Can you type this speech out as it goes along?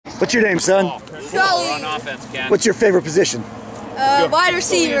What's your name, son? Sully. What's your favorite position? Wide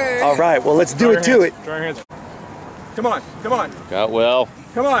receiver. All right, well, let's do it to it. Try your hands. Come on, come on. Got Will.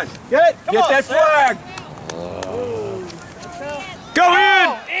 Come on, get it. Get that flag. Go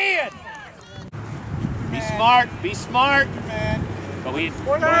in. Ian! Be smart, be smart. Go in.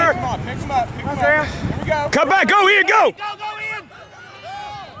 Come on, pick him up. Pick him up. Here we go. Come back, go Ian, go. Go, Ian!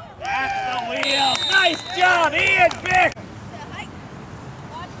 That's the wheel. Nice job, Ian, Vic!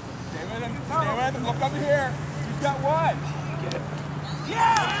 Stay with him, look over here. He's got one. Get it.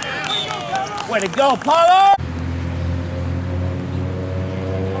 Yeah! Way to go, Paulo!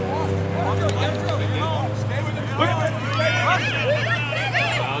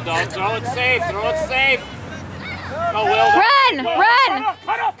 Don't throw it safe, throw it safe. Go, Will. Run! Run!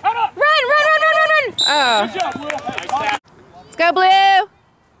 Cut up! Run! Oh. Good job, Will. Nice tap. Let's go, Blue!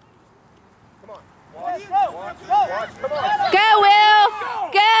 Go, Will!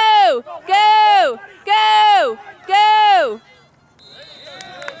 Go! Go! Go! Go!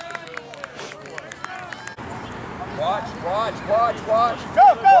 Watch. Go.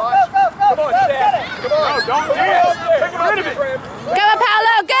 Come on, Seth. Come on. Don't take rid of it. Go,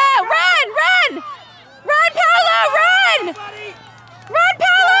 Paulo! Go! Run! Run, Paulo! Run! Run,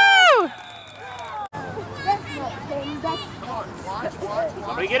 Paulo!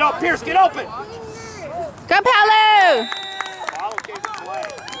 Somebody get up, Pierce, get open! Go, Paulo!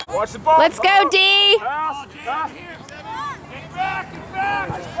 Watch the ball. Let's go, D! Pass. Get back!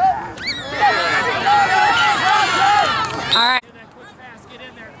 All right.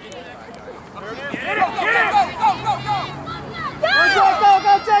 Get it!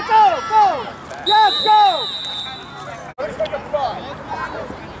 Go. Yes, go.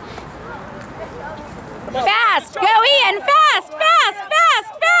 Fast! Go, Ian! Fast! Go,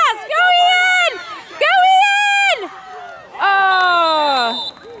 Ian!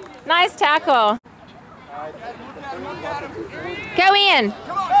 Oh! Nice tackle. Go, Ian!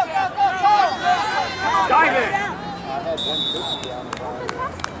 Dive in.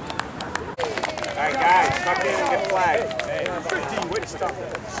 All right, guys, tuck in and get flagged. 15, way to stop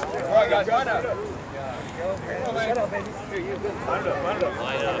that. All right, guys, run up. Line up.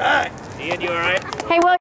 Ian, you all right? Hey, Will.